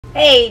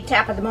Hey,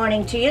 top of the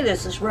morning to you.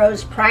 This is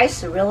Rose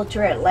Price, a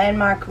realtor at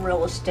Landmark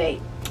Real Estate.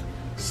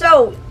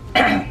 So,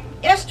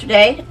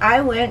 yesterday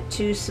I went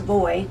to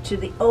Savoy to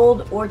the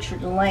old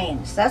Orchard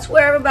Lanes. That's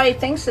where everybody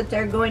thinks that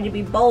they're going to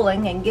be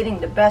bowling and getting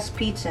the best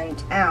pizza in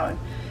town.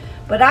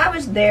 But I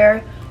was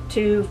there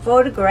to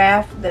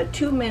photograph the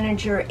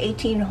two-miniature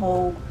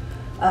 18-hole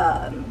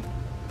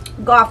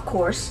golf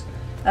course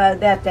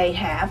that they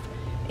have.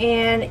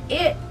 And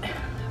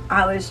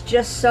I was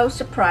just so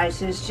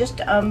surprised. It's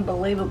just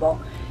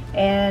unbelievable.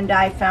 And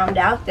I found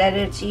out that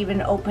it's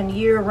even open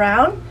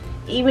year-round,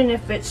 even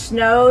if it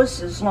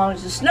snows, as long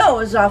as the snow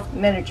is off the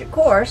miniature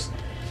course.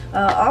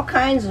 All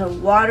kinds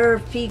of water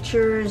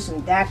features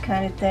and that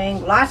kind of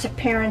thing. Lots of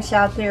parents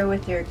out there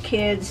with their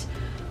kids.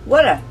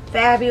 What a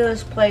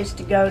fabulous place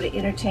to go to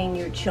entertain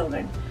your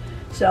children.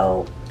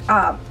 So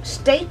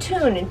stay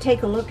tuned and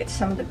take a look at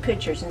some of the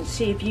pictures and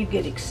see if you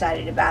get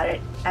excited about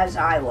it as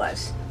I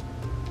was.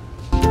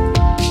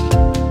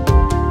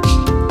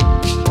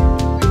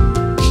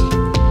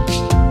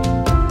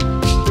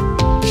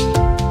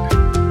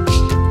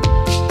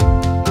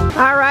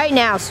 Alright,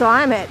 now, so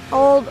I'm at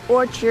Old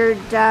Orchard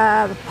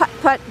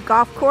Putt-Putt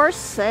Golf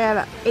Course. They have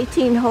an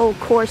 18-hole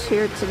course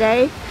here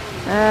today.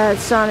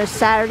 It's on a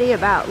Saturday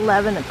about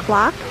 11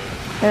 o'clock.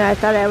 And I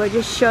thought I would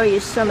just show you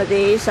some of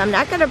these. I'm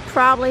not going to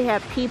probably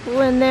have people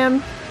in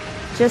them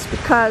just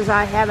because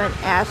I haven't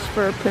asked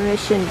for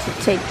permission to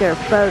take their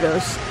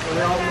photos.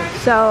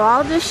 So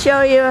I'll just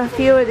show you a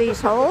few of these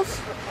holes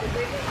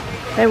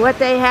and what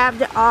they have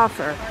to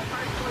offer.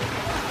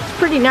 It's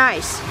pretty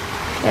nice.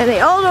 And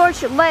the Old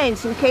Orchard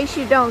Lanes, in case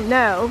you don't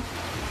know,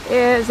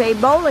 is a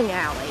bowling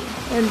alley.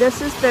 And this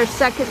is their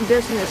second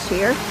business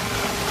here.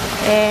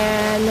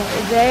 And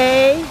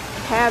they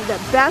have the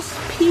best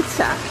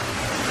pizza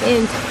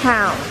in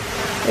town.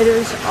 It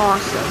is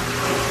awesome.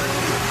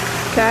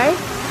 Okay?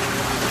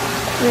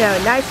 We have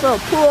a nice little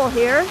pool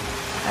here.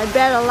 I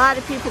bet a lot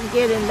of people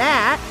get in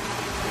that.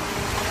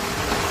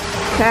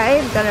 Okay,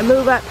 I'm going to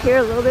move up here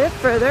a little bit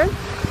further.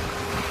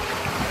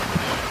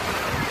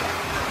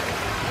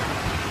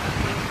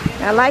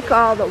 I like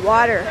all the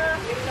water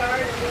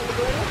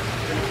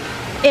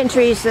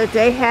entries that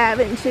they have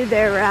into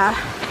their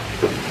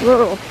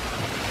little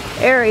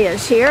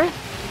areas here.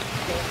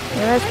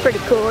 And that's pretty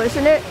cool,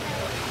 isn't it?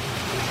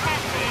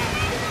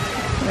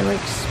 And we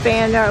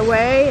expand our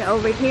way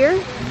over here.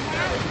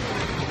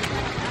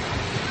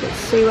 Let's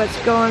see what's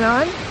going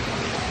on.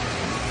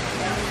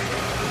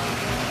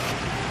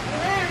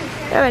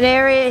 We have an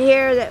area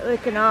here that we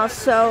can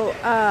also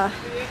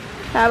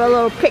have a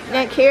little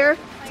picnic here.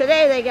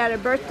 Today they got a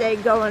birthday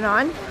going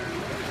on.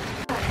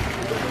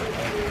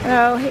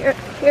 Oh,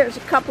 here's a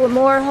couple of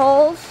more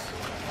holes,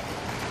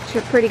 which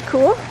are pretty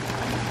cool.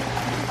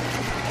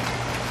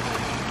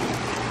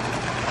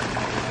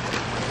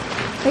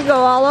 They go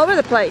all over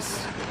the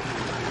place.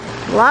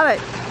 Love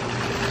it.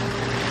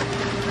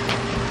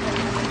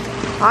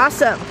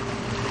 Awesome.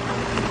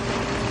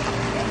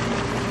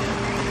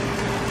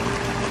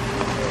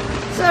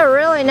 It's a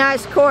really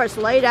nice course,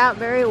 laid out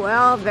very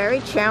well, very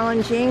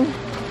challenging,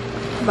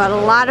 but a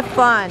lot of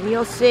fun.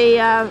 You'll see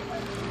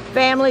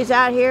families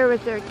out here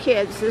with their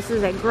kids. This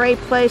is a great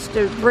place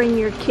to bring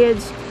your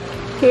kids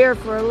here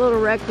for a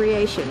little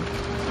recreation.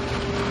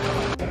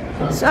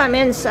 So I'm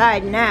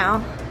inside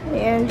now,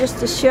 and just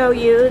to show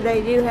you,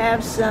 they do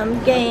have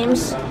some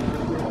games,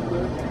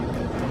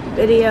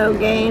 video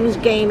games,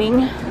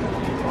 gaming.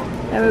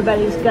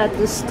 Everybody's got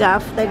this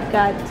stuff. They've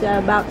got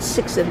about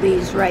 6 of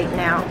these right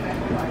now.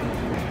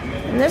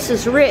 And this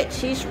is Rich.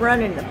 He's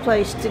running the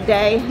place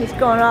today. He's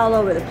going all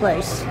over the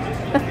place.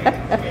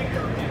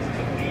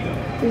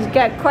 He's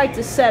got quite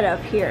the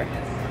setup here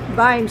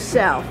by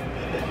himself.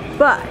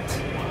 But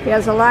he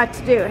has a lot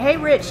to do. Hey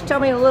Rich, tell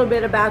me a little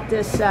bit about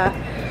this.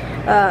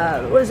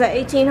 What is that,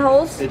 18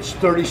 holes? It's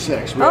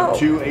 36. We have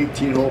two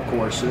 18-hole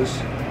courses.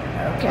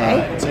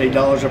 Okay. It's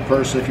 $8 a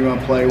person if you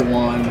want to play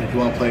one. If you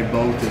want to play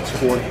both, it's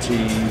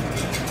 14.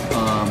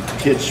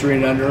 Kids 3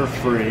 and under are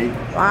free.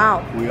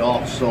 Wow. We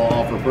also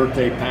offer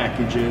birthday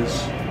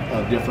packages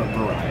of different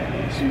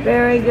varieties.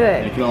 Very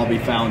good. And it can all be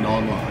found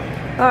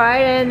online. All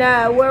right, and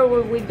where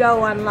would we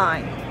go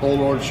online?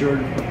 Old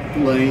Orchard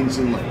Lanes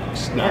and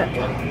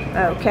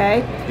Lakes.com. Okay.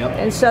 Yep.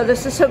 And so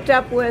this is hooked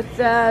up with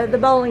the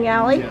bowling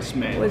alley? Yes,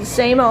 ma'am. With the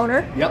same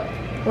owner? Yep.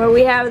 Where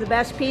we have the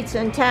best pizza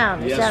in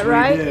town. Is that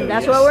right? We do.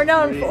 That's what we're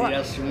known for.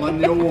 Yes, won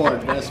the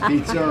award, best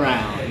pizza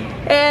around.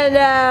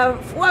 And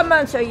what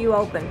months are you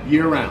open?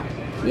 Year round.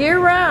 Year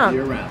round?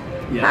 Year round,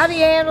 yes. How do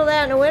you handle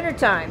that in the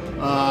wintertime?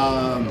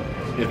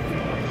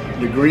 If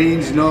the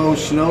greens no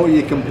snow,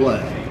 you can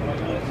play.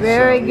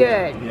 Very so,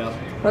 good.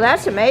 Yep. Well,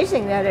 that's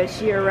amazing that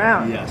it's year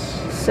round. Yes.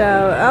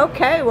 So,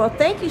 okay, well,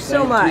 thank you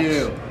so much. Thank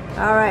you.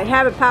 All right,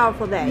 have a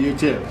powerful day. You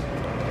too.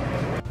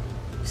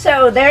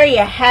 So there you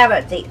have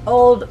it, the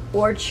Old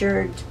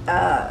Orchard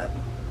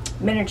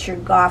miniature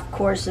golf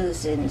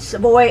courses in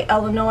Savoy,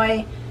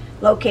 Illinois,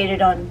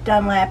 located on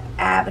Dunlap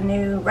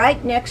Avenue,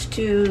 right next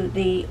to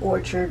the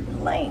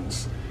Orchard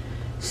Lanes.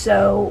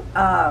 So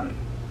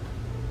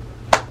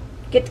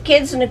get the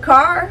kids in the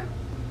car,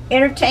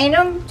 entertain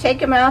them, take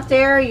them out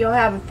there. You'll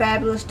have a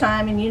fabulous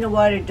time, and you know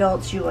what,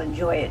 adults, you'll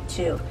enjoy it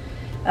too.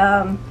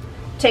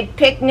 Take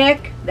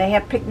picnic. They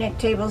have picnic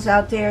tables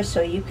out there,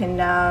 so you can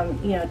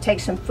you know,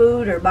 take some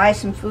food or buy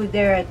some food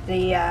there at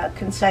the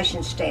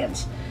concession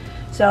stands.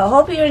 So I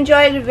hope you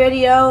enjoyed the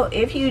video.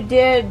 If you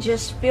did,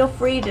 just feel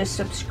free to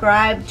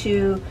subscribe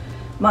to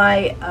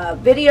my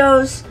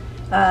videos.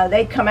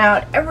 They come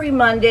out every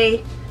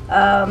Monday.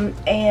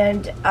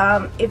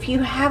 If you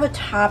have a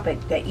topic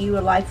that you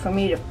would like for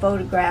me to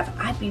photograph,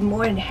 I'd be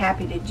more than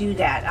happy to do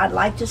that. I'd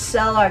like to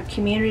sell our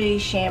community,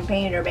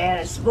 Champaign,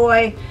 Urbana,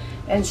 Savoy,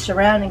 and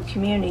surrounding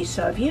communities.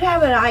 So if you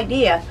have an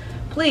idea,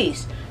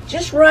 please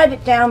just write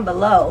it down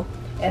below,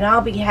 and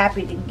I'll be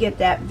happy to get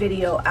that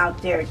video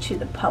out there to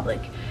the public.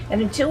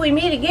 And until we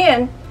meet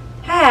again,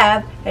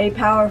 have a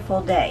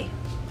powerful day.